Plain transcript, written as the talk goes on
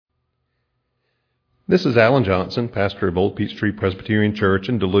This is Alan Johnson, pastor of Old Peachtree Presbyterian Church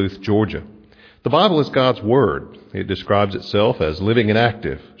in Duluth, Georgia. The Bible is God's Word. It describes itself as living and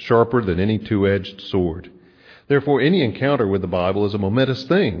active, sharper than any two-edged sword. Therefore, any encounter with the Bible is a momentous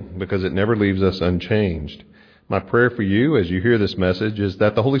thing because it never leaves us unchanged. My prayer for you as you hear this message is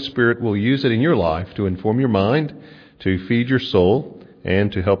that the Holy Spirit will use it in your life to inform your mind, to feed your soul,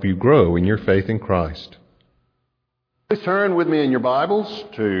 and to help you grow in your faith in Christ. Please turn with me in your Bibles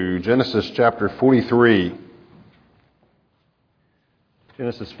to Genesis chapter 43.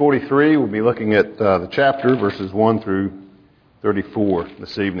 Genesis 43, we'll be looking at the chapter, verses 1 through 34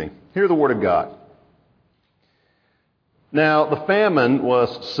 this evening. Hear the Word of God. Now the famine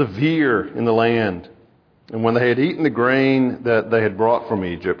was severe in the land, and when they had eaten the grain that they had brought from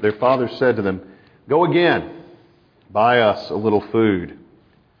Egypt, their father said to them, "Go again, buy us a little food."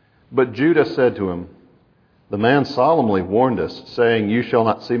 But Judah said to him, "The man solemnly warned us, saying, 'You shall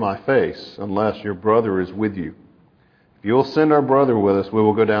not see my face unless your brother is with you. If you will send our brother with us, we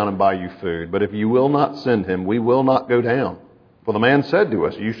will go down and buy you food. But if you will not send him, we will not go down. For the man said to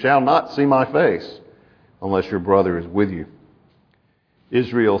us, you shall not see my face unless your brother is with you.'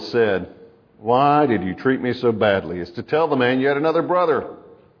 Israel said, 'Why did you treat me so badly as to tell the man you had another brother?'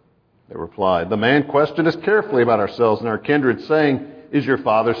 They replied, 'The man questioned us carefully about ourselves and our kindred, saying, Is your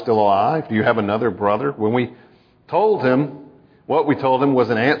father still alive? Do you have another brother?' When we told him, what we told him was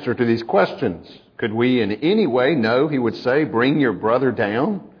an answer to these questions. Could we in any way know he would say, 'Bring your brother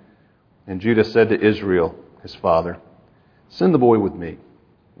down'?" And Judah said to Israel, his father, "Send the boy with me,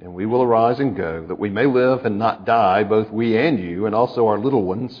 and we will arise and go, that we may live and not die, both we and you, and also our little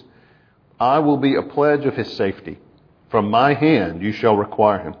ones. I will be a pledge of his safety. From my hand you shall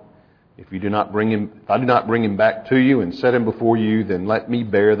require him. If I do not bring him back to you and set him before you, then let me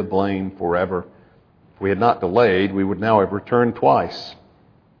bear the blame forever. If we had not delayed, we would now have returned twice."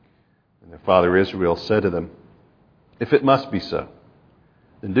 And their father Israel said to them, "If it must be so,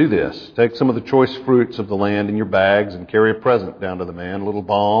 then do this. Take some of the choice fruits of the land in your bags and carry a present down to the man, a little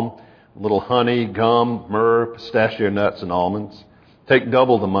balm, a little honey, gum, myrrh, pistachio nuts, and almonds. Take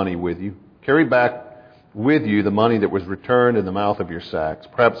double the money with you. Carry back with you the money that was returned in the mouth of your sacks.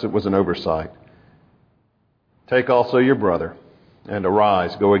 Perhaps it was an oversight. Take also your brother, and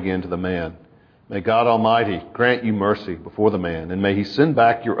arise, go again to the man. May God Almighty grant you mercy before the man, and may he send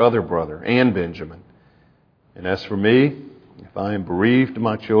back your other brother and Benjamin. And as for me, if I am bereaved of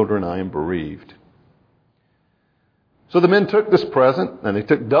my children, I am bereaved." So the men took this present, and they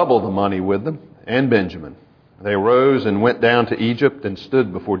took double the money with them, and Benjamin. They arose and went down to Egypt and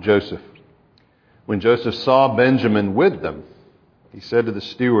stood before Joseph. When Joseph saw Benjamin with them, he said to the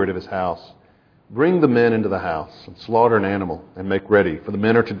steward of his house, "Bring the men into the house and slaughter an animal and make ready, for the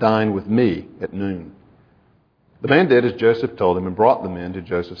men are to dine with me at noon." The man did as Joseph told him and brought the men to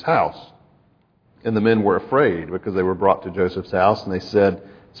Joseph's house. And the men were afraid because they were brought to Joseph's house, and they said,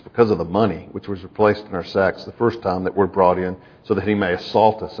 "It's because of the money which was replaced in our sacks the first time that we're brought in, so that he may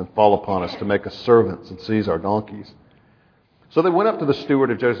assault us and fall upon us to make us servants and seize our donkeys." So they went up to the steward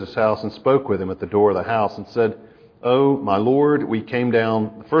of Joseph's house and spoke with him at the door of the house and said, "Oh, my lord, we came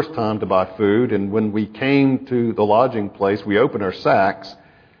down the first time to buy food, and when we came to the lodging place, we opened our sacks,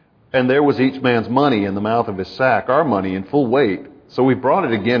 and there was each man's money in the mouth of his sack, our money in full weight. So we brought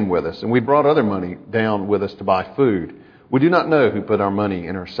it again with us, and we brought other money down with us to buy food. We do not know who put our money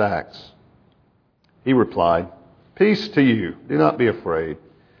in our sacks." He replied, "Peace to you. Do not be afraid.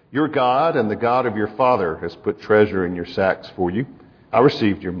 Your God and the God of your father has put treasure in your sacks for you. I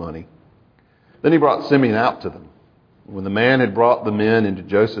received your money." Then he brought Simeon out to them. When the man had brought the men into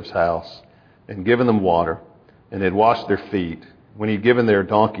Joseph's house and given them water and had washed their feet, when he had given their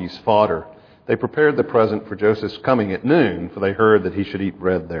donkeys fodder, they prepared the present for Joseph's coming at noon, for they heard that he should eat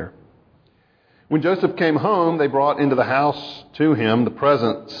bread there. When Joseph came home, they brought into the house to him the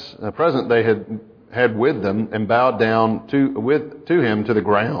present they had with them, and bowed down to him to the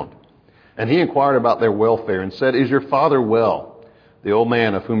ground. And he inquired about their welfare and said, "Is your father well, the old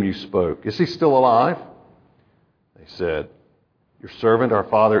man of whom you spoke? Is he still alive?" They said, "Your servant, our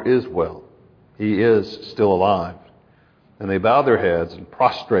father, is well. He is still alive." And they bowed their heads and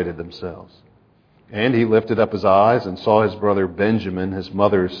prostrated themselves. And he lifted up his eyes and saw his brother Benjamin, his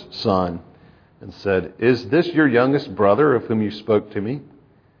mother's son, and said, "Is this your youngest brother of whom you spoke to me?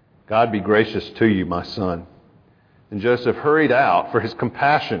 God be gracious to you, my son." And Joseph hurried out, for his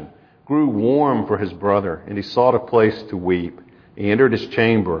compassion grew warm for his brother, and he sought a place to weep. He entered his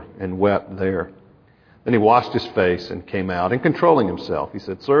chamber and wept there. Then he washed his face and came out, and controlling himself, he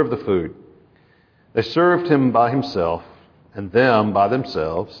said, "Serve the food." They served him by himself, and them by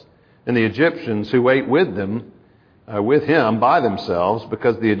themselves, and the Egyptians who ate with them with him by themselves,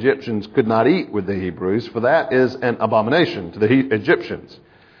 because the Egyptians could not eat with the Hebrews, for that is an abomination to the Egyptians.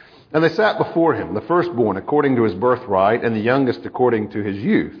 And they sat before him, the firstborn according to his birthright, and the youngest according to his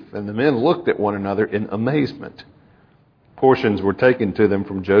youth. And the men looked at one another in amazement. Portions were taken to them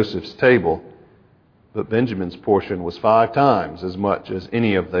from Joseph's table, but Benjamin's portion was 5 times as much as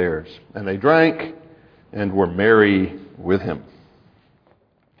any of theirs. And they drank and were merry with him.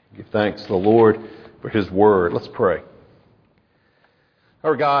 Give thanks to the Lord for his word. Let's pray.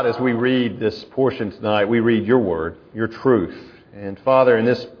 Our God, as we read this portion tonight, we read your word, your truth. And Father, in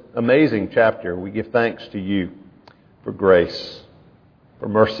this amazing chapter, we give thanks to you for grace, for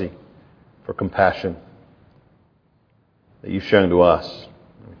mercy, for compassion that you've shown to us.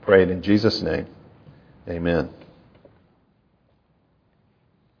 We pray it in Jesus' name. Amen.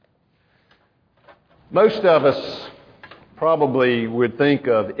 Most of us probably would think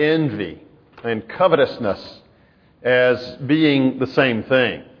of envy and covetousness as being the same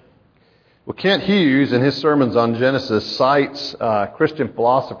thing. Well, Kent Hughes, in his sermons on Genesis, cites Christian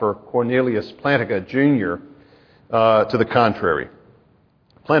philosopher Cornelius Plantinga Jr. To the contrary.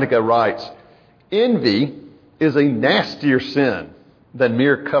 Plantinga writes, "Envy is a nastier sin than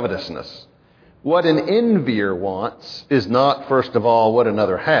mere covetousness. What an envier wants is not, first of all, what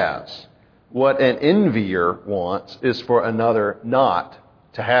another has. What an envier wants is for another not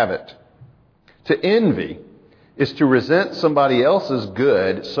to have it. To envy is to resent somebody else's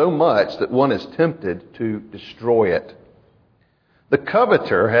good so much that one is tempted to destroy it. The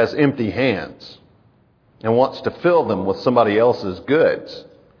coveter has empty hands and wants to fill them with somebody else's goods.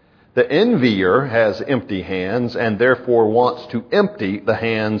 The envier has empty hands and therefore wants to empty the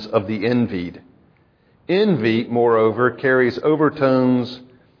hands of the envied. Envy, moreover, carries overtones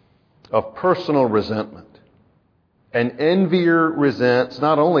of personal resentment. An envier resents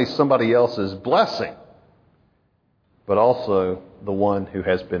not only somebody else's blessing, but also the one who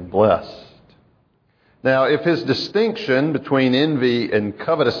has been blessed." Now, if his distinction between envy and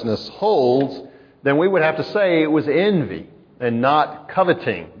covetousness holds, then we would have to say it was envy and not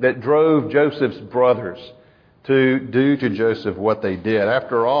coveting that drove Joseph's brothers to do to Joseph what they did.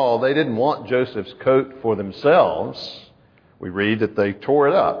 After all, they didn't want Joseph's coat for themselves. We read that they tore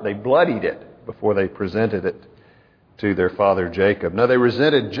it up. They bloodied it before they presented it to their father Jacob. No, they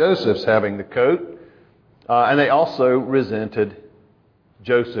resented Joseph's having the coat, and they also resented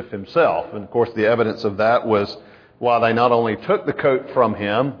Joseph himself. And of course, the evidence of that was while they not only took the coat from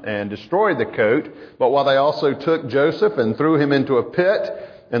him and destroyed the coat, but while they also took Joseph and threw him into a pit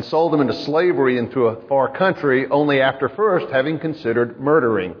and sold him into slavery into a far country, only after first having considered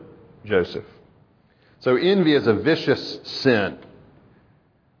murdering Joseph. So envy is a vicious sin,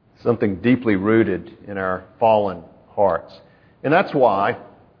 something deeply rooted in our fallen hearts. And that's why,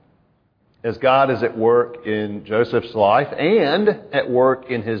 as God is at work in Joseph's life and at work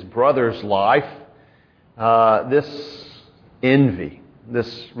in his brother's life, this envy,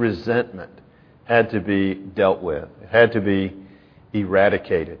 this resentment had to be dealt with. It had to be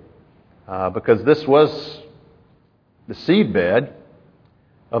eradicated. Because this was the seedbed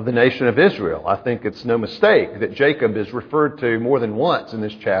of the nation of Israel. I think it's no mistake that Jacob is referred to more than once in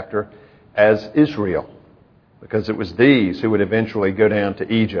this chapter as Israel, because it was these who would eventually go down to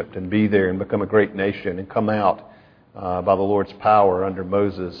Egypt and be there and become a great nation and come out by the Lord's power under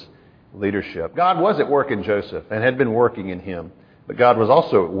Moses' leadership. God was at work in Joseph and had been working in him, but God was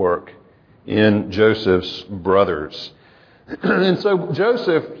also at work in Joseph's brothers. And so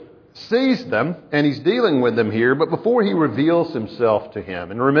Joseph sees them, and he's dealing with them here, but before he reveals himself to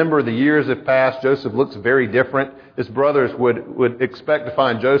him, and remember the years have passed, Joseph looks very different. His brothers would expect to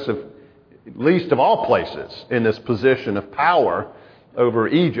find Joseph, least of all places, in this position of power over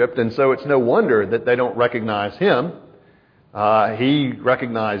Egypt, and so it's no wonder that they don't recognize him. He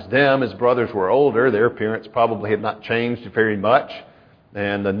recognized them. His brothers were older. Their appearance probably had not changed very much,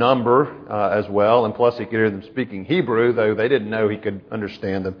 and the number as well. And plus, he could hear them speaking Hebrew, though they didn't know he could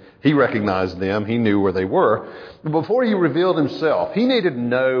understand them. He recognized them. He knew where they were. But before he revealed himself, he needed to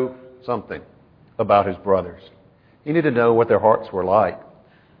know something about his brothers. He needed to know what their hearts were like.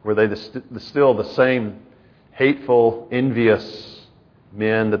 Were they still the same hateful, envious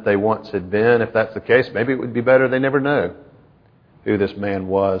men that they once had been? If that's the case, maybe it would be better they never know who this man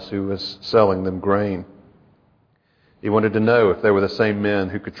was who was selling them grain. He wanted to know if they were the same men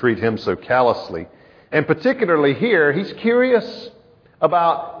who could treat him so callously. And particularly here, he's curious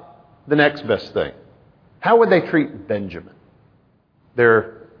about the next best thing. How would they treat Benjamin?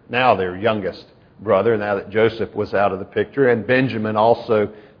 Their youngest brother, now that Joseph was out of the picture, and Benjamin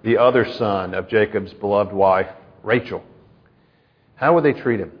also the other son of Jacob's beloved wife, Rachel. How would they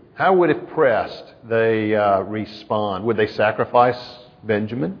treat him? How would, if pressed, they respond? Would they sacrifice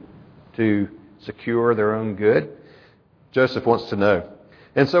Benjamin to secure their own good? Joseph wants to know.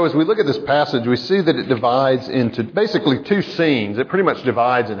 And so as we look at this passage, we see that it divides into basically two scenes. It pretty much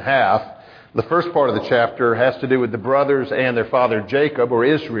divides in half. The first part of the chapter has to do with the brothers and their father Jacob, or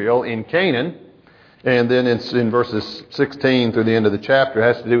Israel, in Canaan. And then it's in verses 16 through the end of the chapter,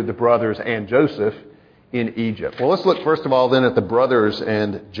 it has to do with the brothers and Joseph in Egypt. Well, let's look first of all then at the brothers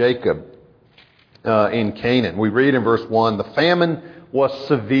and Jacob in Canaan. We read in verse 1, the famine was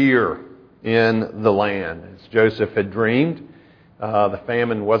severe in the land. As Joseph had dreamed, the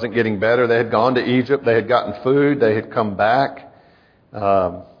famine wasn't getting better. They had gone to Egypt. They had gotten food. They had come back. They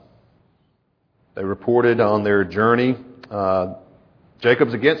reported on their journey.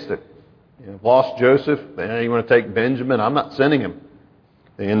 Jacob's against it. You've lost Joseph. You want to take Benjamin? I'm not sending him.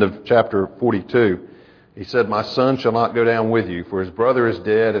 The end of chapter 42. He said, my son shall not go down with you, for his brother is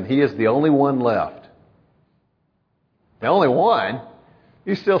dead, and he is the only one left. The only one?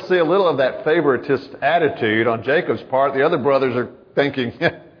 You still see a little of that favoritist attitude on Jacob's part. The other brothers are thinking,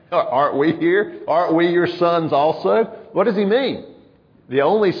 aren't we here? Aren't we your sons also? What does he mean? The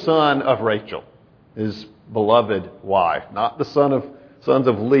only son of Rachel, his beloved wife. Not the sons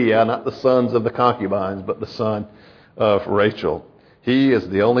of Leah, not the sons of the concubines, but the son of Rachel. He is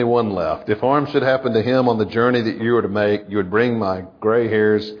the only one left. If harm should happen to him on the journey that you are to make, you would bring my gray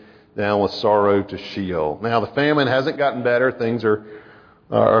hairs down with sorrow to Sheol. Now the famine hasn't gotten better. Things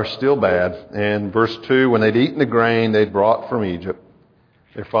are still bad. And verse 2, when they'd eaten the grain they'd brought from Egypt,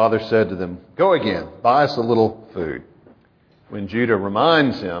 their father said to them, go again, buy us a little food. When Judah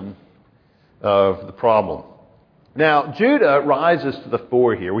reminds him of the problem. Now, Judah rises to the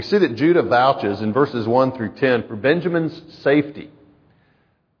fore here. We see that Judah vouches in verses 1 through 10 for Benjamin's safety.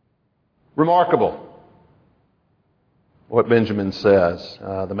 Remarkable what Benjamin says.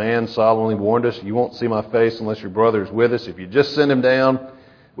 The man solemnly warned us, you won't see my face unless your brother is with us. If you just send him down,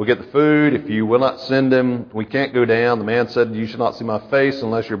 we'll get the food. If you will not send him, we can't go down. The man said, you shall not see my face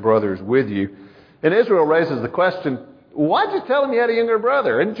unless your brother is with you. And Israel raises the question, why'd you tell him you had a younger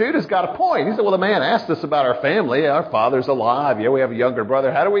brother? And Judah's got a point. He said, well, the man asked us about our family. Our father's alive. Yeah, we have a younger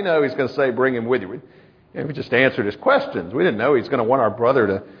brother. How do we know he's going to say, bring him with you? We just answered his questions. We didn't know he's going to want our brother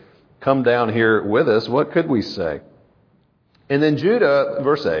to come down here with us. What could we say? And then Judah,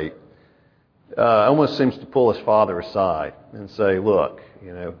 verse 8, almost seems to pull his father aside and say, look,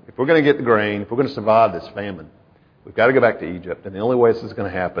 if we're going to get the grain, if we're going to survive this famine, we've got to go back to Egypt. And the only way this is going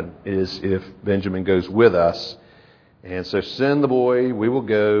to happen is if Benjamin goes with us. And so send the boy, we will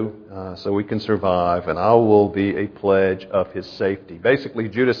go so we can survive, and I will be a pledge of his safety. Basically,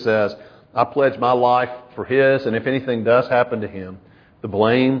 Judah says, I pledge my life for his, and if anything does happen to him, the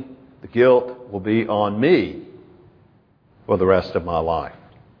blame, the guilt will be on me for the rest of my life.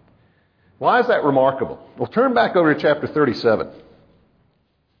 Why is that remarkable? Well, turn back over to chapter 37.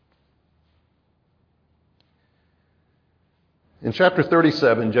 In chapter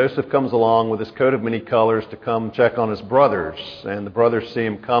 37, Joseph comes along with his coat of many colors to come check on his brothers. And the brothers see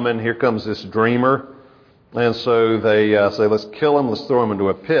him coming. Here comes this dreamer. And so they say, let's kill him. Let's throw him into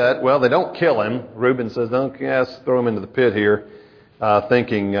a pit. Well, they don't kill him. Reuben says, don't, yes, throw him into the pit here,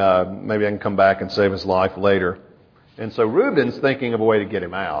 thinking maybe I can come back and save his life later. And so Reuben's thinking of a way to get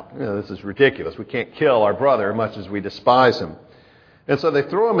him out. This is ridiculous. We can't kill our brother much as we despise him. And so they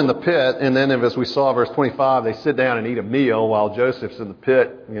throw him in the pit, and then as we saw verse 25, they sit down and eat a meal while Joseph's in the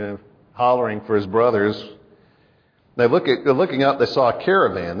pit, hollering for his brothers. They're looking up, they saw a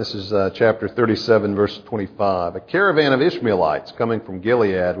caravan. This is chapter 37, verse 25. A caravan of Ishmaelites coming from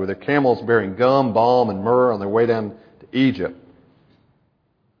Gilead with their camels bearing gum, balm, and myrrh on their way down to Egypt.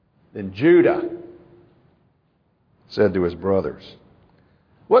 Then Judah said to his brothers,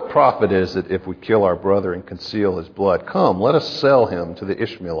 what profit is it if we kill our brother and conceal his blood? Come, let us sell him to the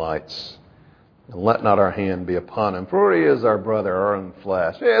Ishmaelites, and let not our hand be upon him. For he is our brother, our own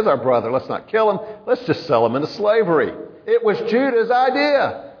flesh. He is our brother. Let's not kill him. Let's just sell him into slavery. It was Judah's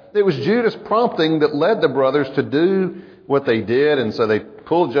idea. It was Judah's prompting that led the brothers to do what they did. And so they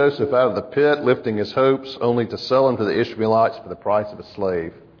pulled Joseph out of the pit, lifting his hopes, only to sell him to the Ishmaelites for the price of a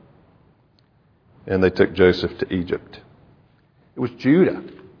slave. And they took Joseph to Egypt. It was Judah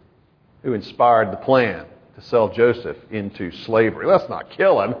who inspired the plan to sell Joseph into slavery. Let's not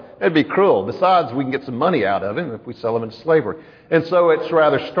kill him. That'd be cruel. Besides, we can get some money out of him if we sell him into slavery. And so it's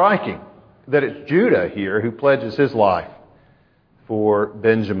rather striking that it's Judah here who pledges his life for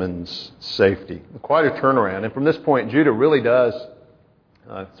Benjamin's safety. Quite a turnaround. And from this point, Judah really does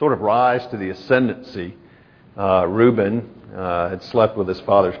sort of rise to the ascendancy. Reuben had slept with his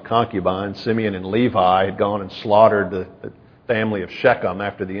father's concubine. Simeon and Levi had gone and slaughtered the family of Shechem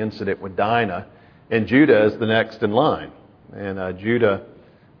after the incident with Dinah, and Judah is the next in line. And Judah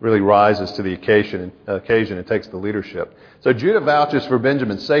really rises to the occasion and takes the leadership. So Judah vouches for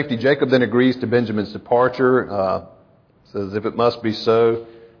Benjamin's safety. Jacob then agrees to Benjamin's departure. Says, if it must be so,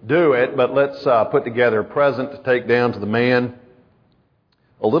 do it. But let's put together a present to take down to the man.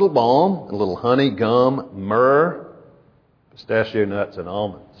 A little balm, a little honey, gum, myrrh, pistachio nuts, and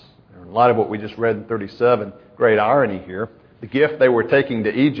almonds. In light of what we just read in 37, great irony here. The gift they were taking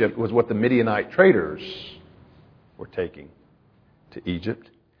to Egypt was what the Midianite traders were taking to Egypt.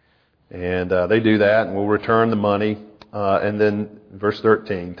 And they do that, and we'll return the money. And then verse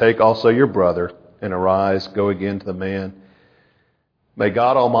 13, take also your brother and arise, go again to the man. May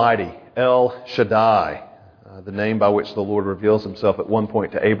God Almighty, El Shaddai, the name by which the Lord reveals himself at one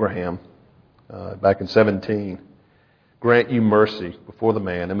point to Abraham, back in 17, grant you mercy before the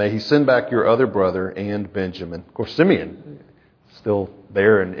man, and may he send back your other brother and Benjamin. Of course, Simeon, still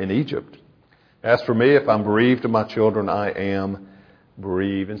there in Egypt. As for me, if I'm bereaved of my children, I am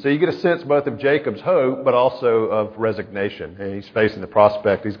bereaved. And so you get a sense both of Jacob's hope, but also of resignation. And he's facing the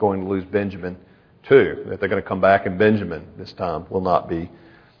prospect he's going to lose Benjamin too. That they're going to come back, and Benjamin this time will not be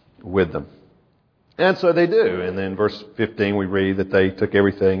with them. And so they do. And then verse 15 we read that they took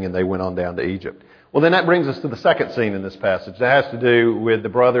everything and they went on down to Egypt. Well, then that brings us to the second scene in this passage. That has to do with the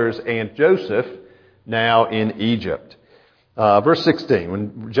brothers and Joseph now in Egypt. Verse 16,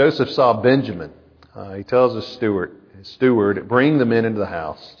 when Joseph saw Benjamin, he tells his steward, bring the men into the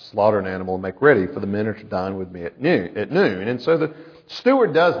house, slaughter an animal, and make ready, for the men are to dine with me at noon. And so the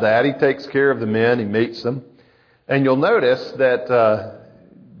steward does that. He takes care of the men. He meets them. And you'll notice that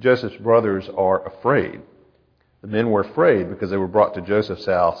Joseph's brothers are afraid. The men were afraid because they were brought to Joseph's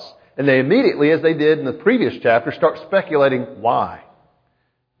house. And they immediately, as they did in the previous chapter, start speculating why.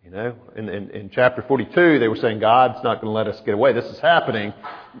 You know, in chapter 42, they were saying, God's not going to let us get away. This is happening.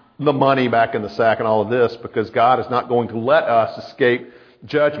 The money back in the sack and all of this, because God is not going to let us escape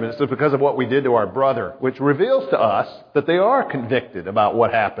judgment. It's because of what we did to our brother, which reveals to us that they are convicted about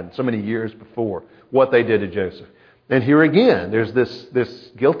what happened so many years before, what they did to Joseph. And here again, there's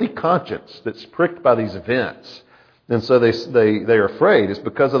this guilty conscience that's pricked by these events. And so they are afraid. It's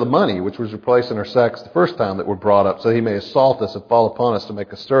because of the money, which was replaced in our sacks the first time, that were brought up, so he may assault us and fall upon us to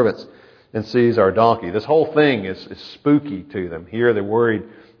make us servants and seize our donkey. This whole thing is spooky to them. Here they're worried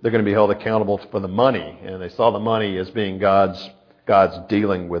they're going to be held accountable for the money, and they saw the money as being God's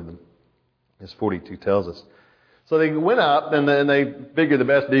dealing with them, as 42 tells us. So they went up, and then they figure the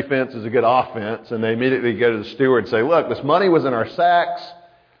best defense is a good offense, and they immediately go to the steward and say, look, this money was in our sacks.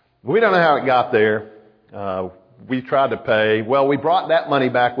 We don't know how it got there. We tried to pay. Well, we brought that money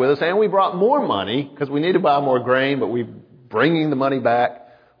back with us, and we brought more money because we need to buy more grain, but we're bringing the money back.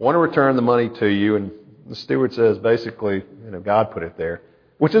 Want to return the money to you. And the steward says, basically, God put it there,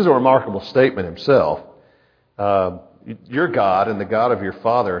 which is a remarkable statement himself. Your God and the God of your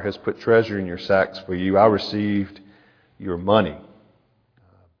father has put treasure in your sacks for you. I received your money.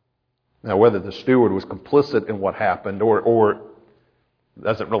 Now, whether the steward was complicit in what happened or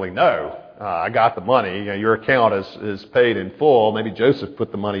doesn't really know. I got the money. Your account is paid in full. Maybe Joseph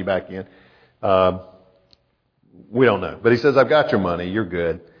put the money back in. We don't know. But he says, I've got your money. You're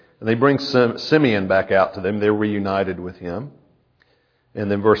good. And they bring Simeon back out to them. They're reunited with him.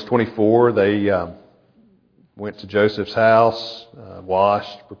 And then verse 24, they went to Joseph's house,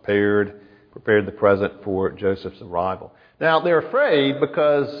 washed, prepared the present for Joseph's arrival. Now, they're afraid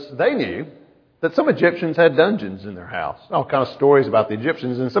because they knew that some Egyptians had dungeons in their house. All kind of stories about the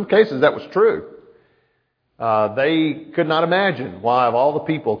Egyptians. In some cases, that was true. They could not imagine why, of all the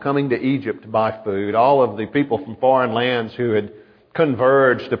people coming to Egypt to buy food, all of the people from foreign lands who had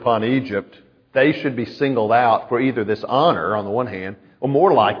converged upon Egypt, they should be singled out for either this honor, on the one hand, or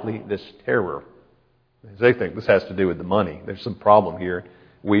more likely, this terror. They think this has to do with the money. There's some problem here.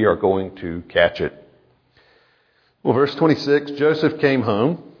 We are going to catch it. Well, verse 26, Joseph came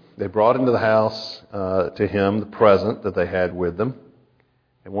home. They brought into the house to him the present that they had with them.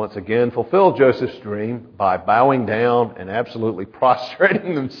 And once again fulfilled Joseph's dream by bowing down and absolutely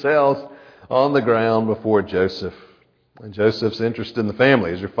prostrating themselves on the ground before Joseph. And Joseph's interest in the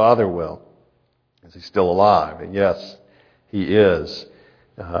family, as your father will. Is he still alive? And yes, he is.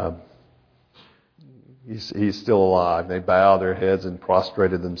 He's still alive. They bowed their heads and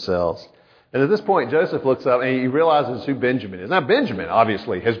prostrated themselves. And at this point, Joseph looks up and he realizes who Benjamin is. Now, Benjamin,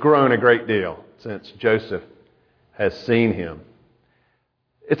 obviously, has grown a great deal since Joseph has seen him.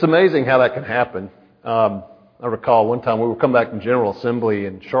 It's amazing how that can happen. I recall one time we were coming back from General Assembly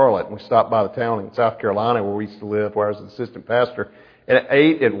in Charlotte, and we stopped by the town in South Carolina where we used to live, where I was an assistant pastor, and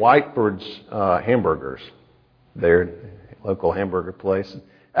ate at Whiteford's Hamburgers there local hamburger place.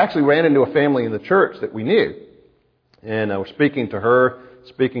 Actually ran into a family in the church that we knew. And I was speaking to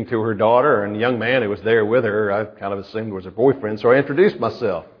her daughter, and the young man who was there with her, I kind of assumed was her boyfriend, so I introduced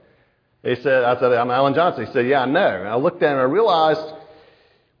myself. I said, I'm Alan Johnson. He said, yeah, I know. And I looked at him and I realized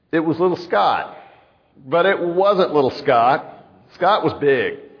it was little Scott. But it wasn't little Scott. Scott was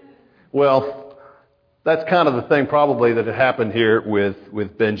big. Well, that's kind of the thing probably that had happened here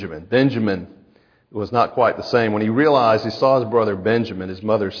with Benjamin. Benjamin was not quite the same. When he realized, he saw his brother Benjamin, his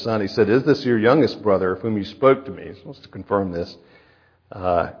mother's son, he said, is this your youngest brother of whom you spoke to me? He wants to confirm this.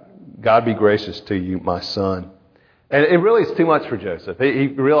 God be gracious to you, my son. And it really is too much for Joseph. He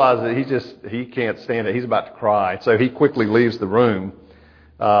realized that he can't stand it. He's about to cry. So he quickly leaves the room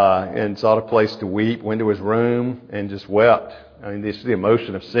and sought a place to weep, went to his room and just wept. I mean, just the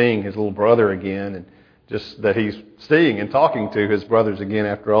emotion of seeing his little brother again, and just that he's seeing and talking to his brothers again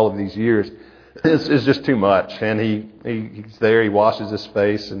after all of these years is just too much. And he's there, he washes his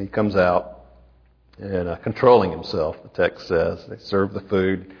face, and he comes out and controlling himself, the text says. They serve the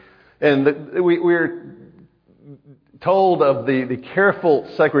food. And we're told of the careful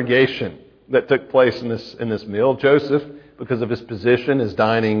segregation that took place in this meal. Joseph, because of his position, is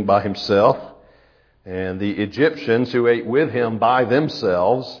dining by himself, and the Egyptians who ate with him by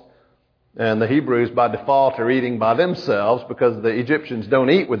themselves, and the Hebrews by default are eating by themselves because the Egyptians don't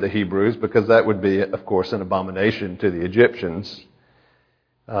eat with the Hebrews, because that would be, of course, an abomination to the Egyptians.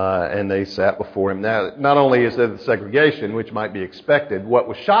 And they sat before him. Now, not only is there the segregation, which might be expected, what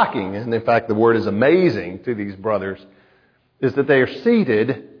was shocking, and in fact the word is amazing to these brothers, is that they are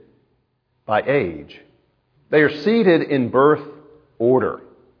seated by age. They are seated in birth order.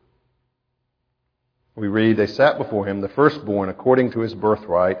 We read, they sat before him, the firstborn according to his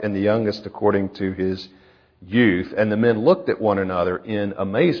birthright, and the youngest according to his youth. And the men looked at one another in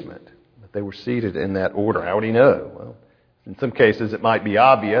amazement that they were seated in that order. How would he know? Well, in some cases it might be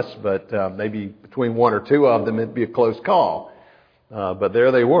obvious, but maybe between one or two of them it'd be a close call. But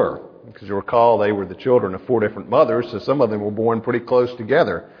there they were. Because you recall, they were the children of 4 different mothers, so some of them were born pretty close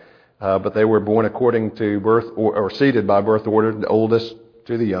together. But they were born according to birth, or seated by birth order, the oldest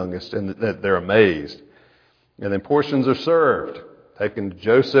to the youngest, and they're amazed. And then portions are served, taken to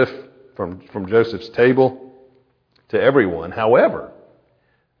Joseph, from Joseph's table to everyone. However,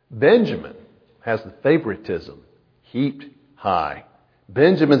 Benjamin has the favoritism heaped high.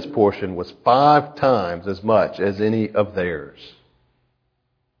 Benjamin's portion was 5 times as much as any of theirs.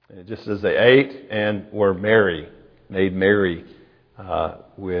 And just as they ate and were made merry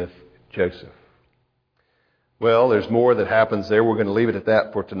with Joseph. Well, there's more that happens there. We're going to leave it at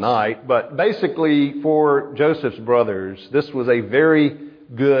that for tonight. But basically, for Joseph's brothers, this was a very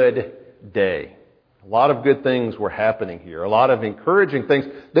good day. A lot of good things were happening here. A lot of encouraging things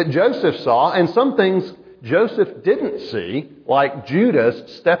that Joseph saw, and some things Joseph didn't see, like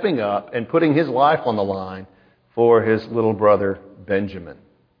Judas stepping up and putting his life on the line for his little brother Benjamin.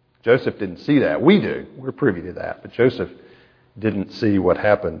 Joseph didn't see that. We do. We're privy to that. But Joseph didn't see what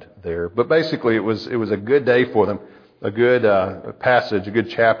happened there. But basically, it was a good day for them, a good passage, a good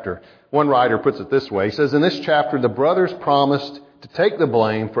chapter. One writer puts it this way. He says, in this chapter, the brothers promised to take the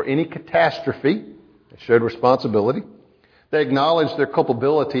blame for any catastrophe. They showed responsibility. They acknowledged their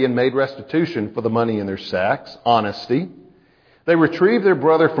culpability and made restitution for the money in their sacks, honesty. They retrieved their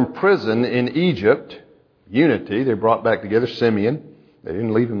brother from prison in Egypt, unity. They brought back together Simeon. They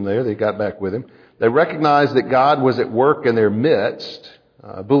didn't leave him there. They got back with him. They recognized that God was at work in their midst,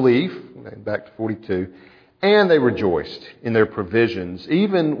 belief, back to 42, and they rejoiced in their provisions,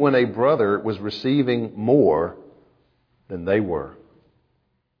 even when a brother was receiving more than they were.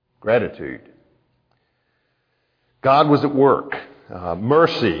 Gratitude. God was at work.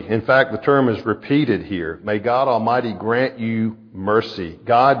 Mercy. In fact, the term is repeated here. May God Almighty grant you mercy.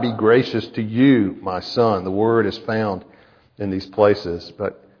 God be gracious to you, my son. The word is found in these places.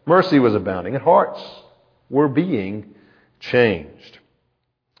 But mercy was abounding, and hearts were being changed.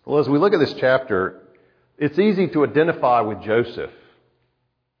 Well, as we look at this chapter, it's easy to identify with Joseph,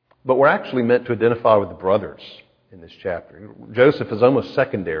 but we're actually meant to identify with the brothers in this chapter. Joseph is almost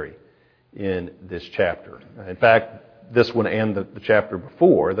secondary in this chapter. In fact, this one and the chapter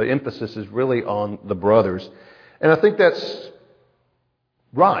before, the emphasis is really on the brothers. And I think that's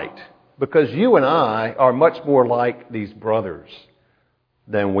right, because you and I are much more like these brothers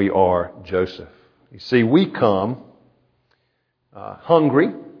than we are Joseph. You see, we come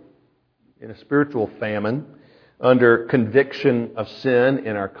hungry, in a spiritual famine, under conviction of sin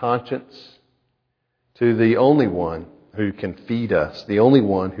in our conscience, to the only one who can feed us, the only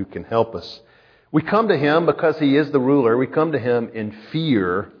one who can help us. We come to Him because He is the ruler. We come to Him in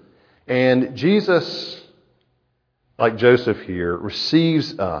fear. And Jesus like Joseph here,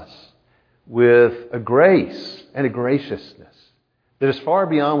 receives us with a grace and a graciousness that is far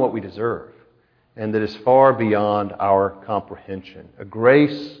beyond what we deserve and that is far beyond our comprehension. A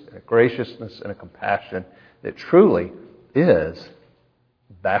grace, a graciousness, and a compassion that truly is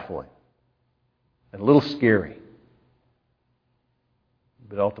baffling and a little scary,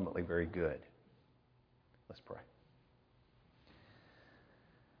 but ultimately very good. Let's pray.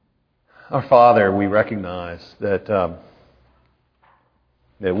 Our Father, we recognize that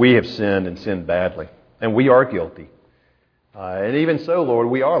we have sinned and sinned badly, and we are guilty. And even so, Lord,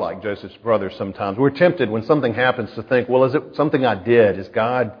 we are like Joseph's brothers sometimes. We're tempted when something happens to think, well, is it something I did? Is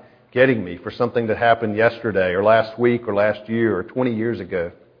God getting me for something that happened yesterday or last week or last year or 20 years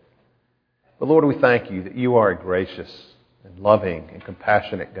ago? But Lord, we thank you that you are a gracious and loving and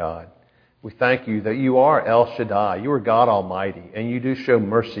compassionate God. We thank you that you are El Shaddai. You are God Almighty, and you do show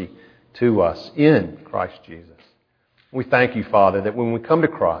mercy to us in Christ Jesus. We thank you, Father, that when we come to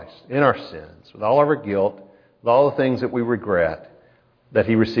Christ in our sins, with all of our guilt, with all the things that we regret, that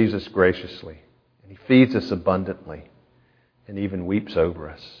He receives us graciously, and He feeds us abundantly, and even weeps over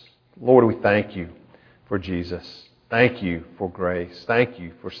us. Lord, we thank you for Jesus. Thank you for grace. Thank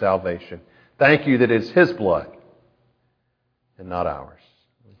you for salvation. Thank you that it's His blood and not ours.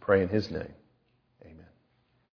 We pray in His name.